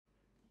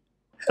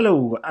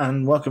Hello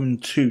and welcome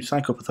to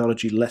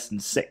Psychopathology Lesson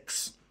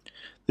 6.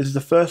 This is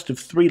the first of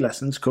 3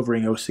 lessons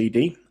covering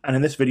OCD, and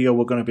in this video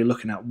we're going to be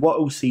looking at what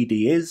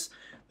OCD is,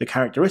 the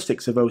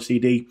characteristics of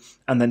OCD,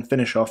 and then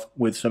finish off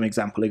with some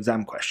example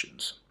exam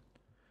questions.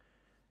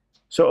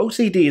 So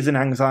OCD is an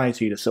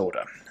anxiety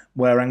disorder,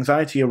 where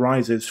anxiety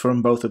arises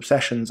from both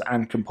obsessions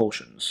and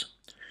compulsions.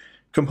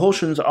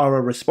 Compulsions are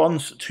a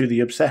response to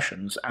the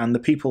obsessions, and the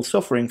people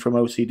suffering from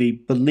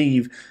OCD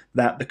believe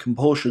that the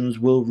compulsions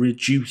will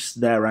reduce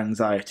their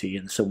anxiety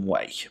in some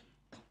way.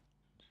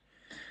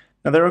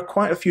 Now, there are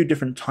quite a few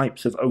different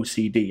types of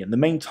OCD, and the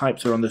main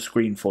types are on the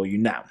screen for you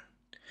now.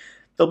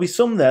 There'll be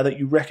some there that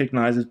you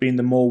recognise as being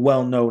the more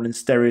well-known and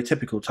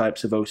stereotypical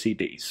types of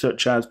OCD,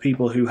 such as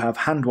people who have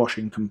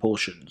hand-washing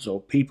compulsions, or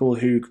people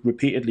who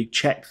repeatedly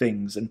check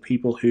things, and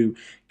people who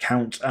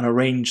count and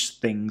arrange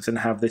things and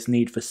have this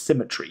need for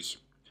symmetry.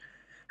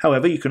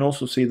 However, you can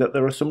also see that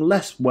there are some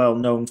less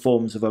well-known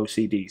forms of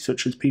OCD,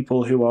 such as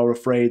people who are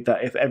afraid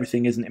that if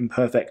everything isn't in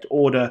perfect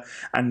order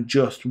and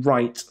just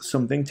right,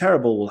 something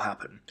terrible will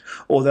happen,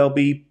 or they'll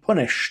be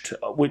punished,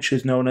 which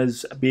is known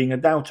as being a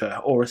doubter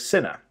or a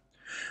sinner.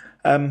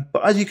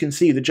 But as you can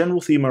see, the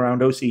general theme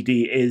around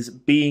OCD is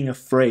being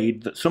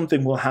afraid that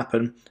something will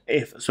happen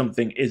if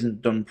something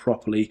isn't done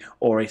properly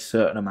or a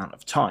certain amount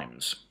of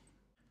times.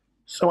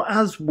 So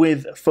as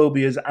with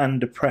phobias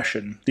and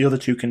depression, the other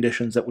 2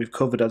 conditions that we've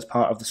covered as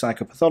part of the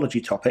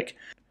psychopathology topic,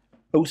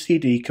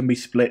 OCD can be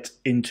split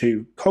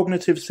into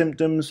cognitive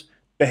symptoms,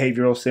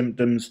 behavioural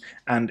symptoms,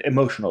 and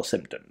emotional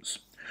symptoms,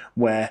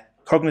 where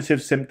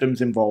cognitive symptoms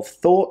involve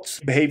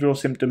thoughts, behavioural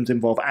symptoms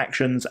involve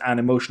actions, and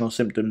emotional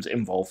symptoms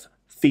involve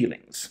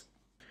feelings.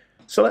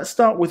 So let's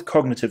start with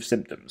cognitive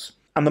symptoms.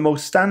 And the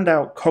most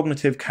standout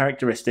cognitive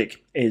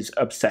characteristic is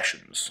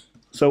obsessions.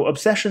 So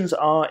obsessions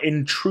are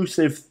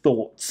intrusive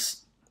thoughts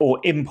or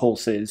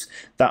impulses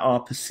that are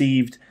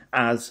perceived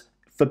as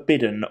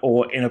forbidden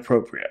or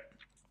inappropriate.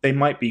 They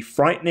might be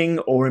frightening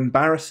or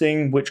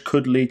embarrassing, which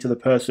could lead to the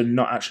person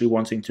not actually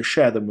wanting to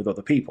share them with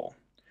other people.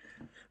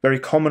 Very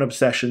common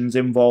obsessions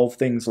involve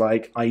things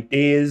like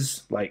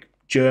ideas, like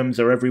germs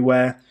are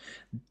everywhere,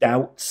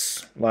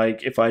 doubts,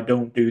 like if I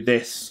don't do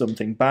this,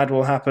 something bad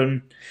will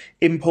happen,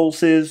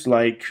 impulses,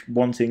 like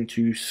wanting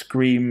to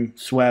scream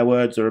swear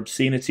words or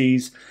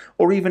obscenities,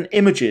 or even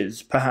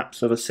images,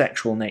 perhaps of a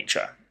sexual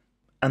nature.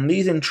 And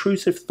these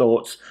intrusive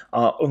thoughts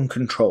are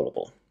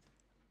uncontrollable.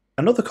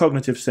 Another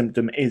cognitive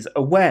symptom is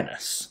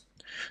awareness.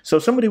 So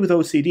somebody with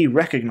OCD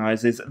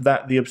recognizes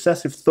that the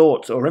obsessive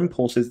thoughts or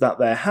impulses that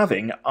they're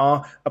having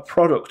are a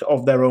product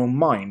of their own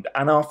mind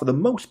and are for the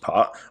most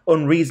part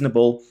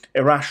unreasonable,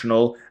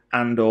 irrational,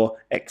 and/or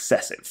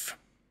excessive.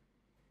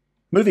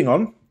 Moving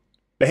on,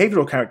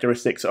 behavioural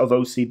characteristics of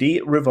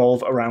OCD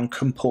revolve around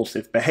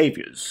compulsive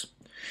behaviours.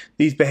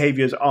 These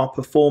behaviours are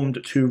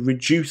performed to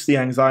reduce the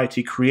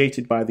anxiety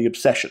created by the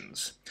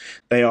obsessions.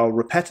 They are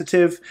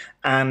repetitive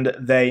and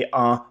they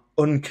are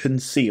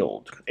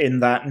unconcealed, in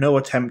that no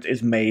attempt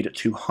is made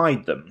to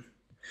hide them.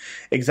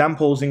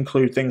 Examples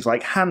include things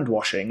like hand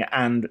washing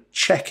and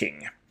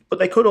checking, but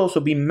they could also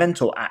be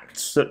mental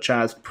acts such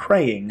as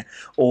praying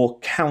or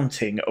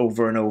counting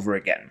over and over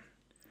again.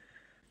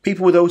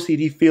 People with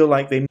OCD feel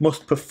like they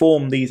must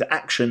perform these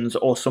actions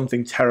or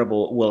something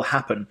terrible will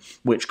happen,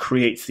 which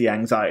creates the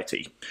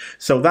anxiety.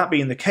 So that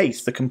being the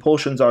case, the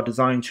compulsions are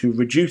designed to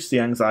reduce the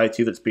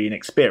anxiety that's being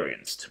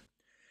experienced.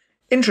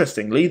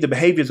 Interestingly, the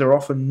behaviours are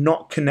often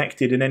not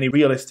connected in any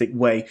realistic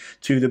way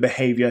to the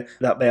behaviour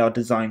that they are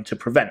designed to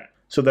prevent.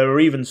 So there are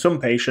even some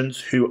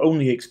patients who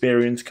only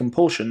experience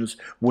compulsions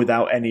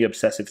without any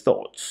obsessive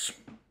thoughts.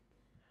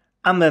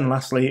 And then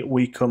lastly,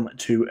 we come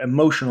to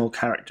emotional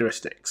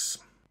characteristics.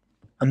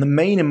 And the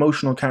main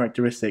emotional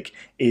characteristic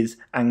is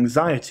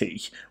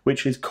anxiety,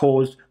 which is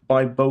caused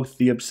by both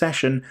the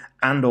obsession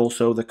and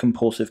also the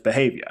compulsive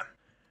behaviour.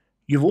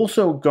 You've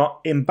also got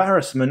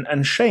embarrassment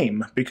and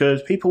shame,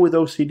 because people with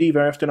OCD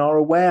very often are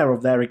aware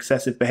of their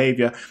excessive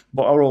behaviour,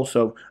 but are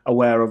also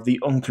aware of the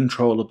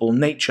uncontrollable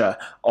nature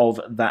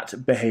of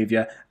that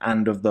behaviour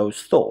and of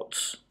those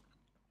thoughts.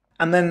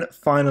 And then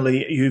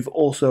finally, you've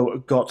also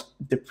got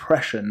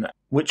depression,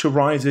 which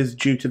arises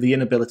due to the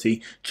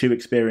inability to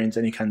experience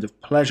any kind of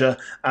pleasure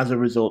as a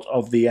result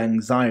of the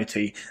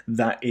anxiety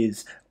that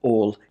is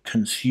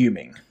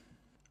all-consuming.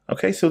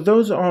 Okay, so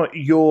those are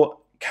your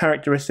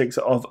characteristics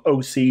of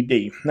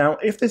OCD. Now,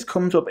 if this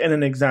comes up in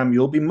an exam,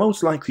 you'll be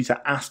most likely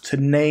to ask to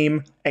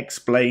name,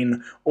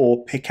 explain,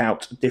 or pick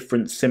out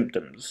different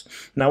symptoms.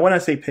 Now, when I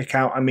say pick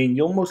out, I mean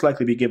you'll most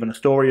likely be given a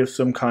story of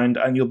some kind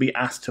and you'll be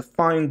asked to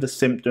find the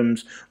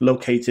symptoms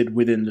located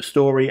within the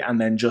story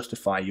and then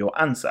justify your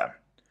answer.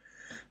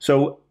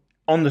 So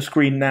on the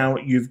screen now,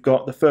 you've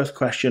got the first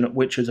question,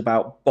 which is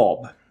about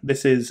Bob.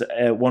 This is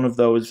one of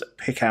those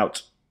pick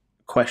out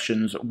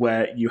questions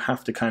where you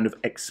have to kind of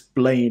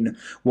explain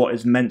what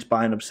is meant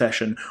by an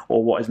obsession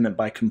or what is meant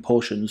by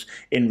compulsions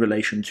in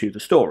relation to the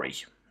story.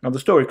 Now, the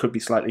story could be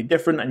slightly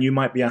different and you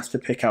might be asked to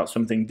pick out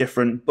something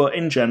different, but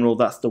in general,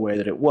 that's the way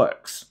that it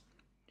works.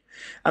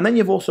 And then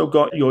you've also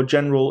got your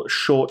general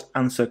short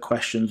answer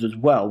questions as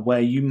well,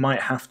 where you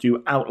might have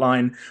to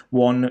outline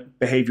one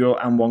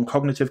behavioral and one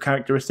cognitive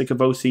characteristic of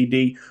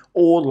OCD,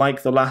 or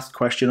like the last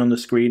question on the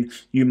screen,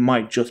 you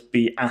might just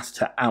be asked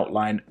to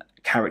outline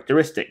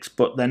characteristics,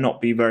 but there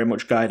not be very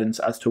much guidance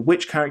as to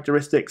which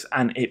characteristics,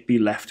 and it be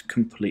left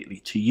completely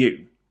to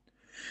you.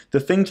 The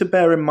thing to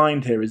bear in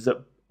mind here is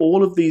that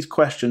all of these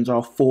questions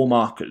are 4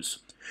 markers.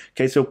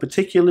 Okay, so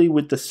particularly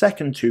with the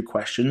second 2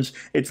 questions,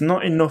 it's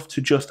not enough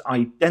to just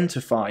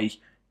identify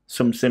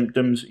some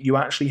symptoms, you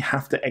actually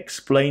have to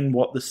explain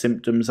what the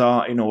symptoms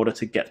are in order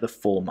to get the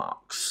 4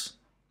 marks.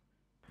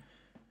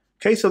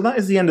 Okay, so that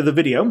is the end of the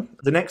video.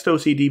 The next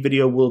OCD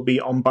video will be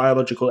on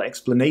biological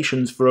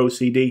explanations for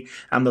OCD,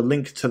 and the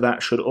link to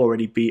that should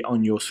already be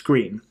on your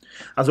screen.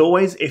 As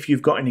always, if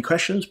you've got any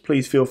questions,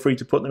 please feel free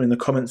to put them in the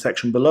comment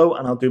section below,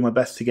 and I'll do my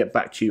best to get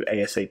back to you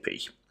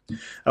ASAP.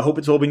 I hope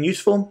it's all been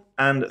useful,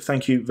 and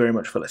thank you very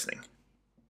much for listening.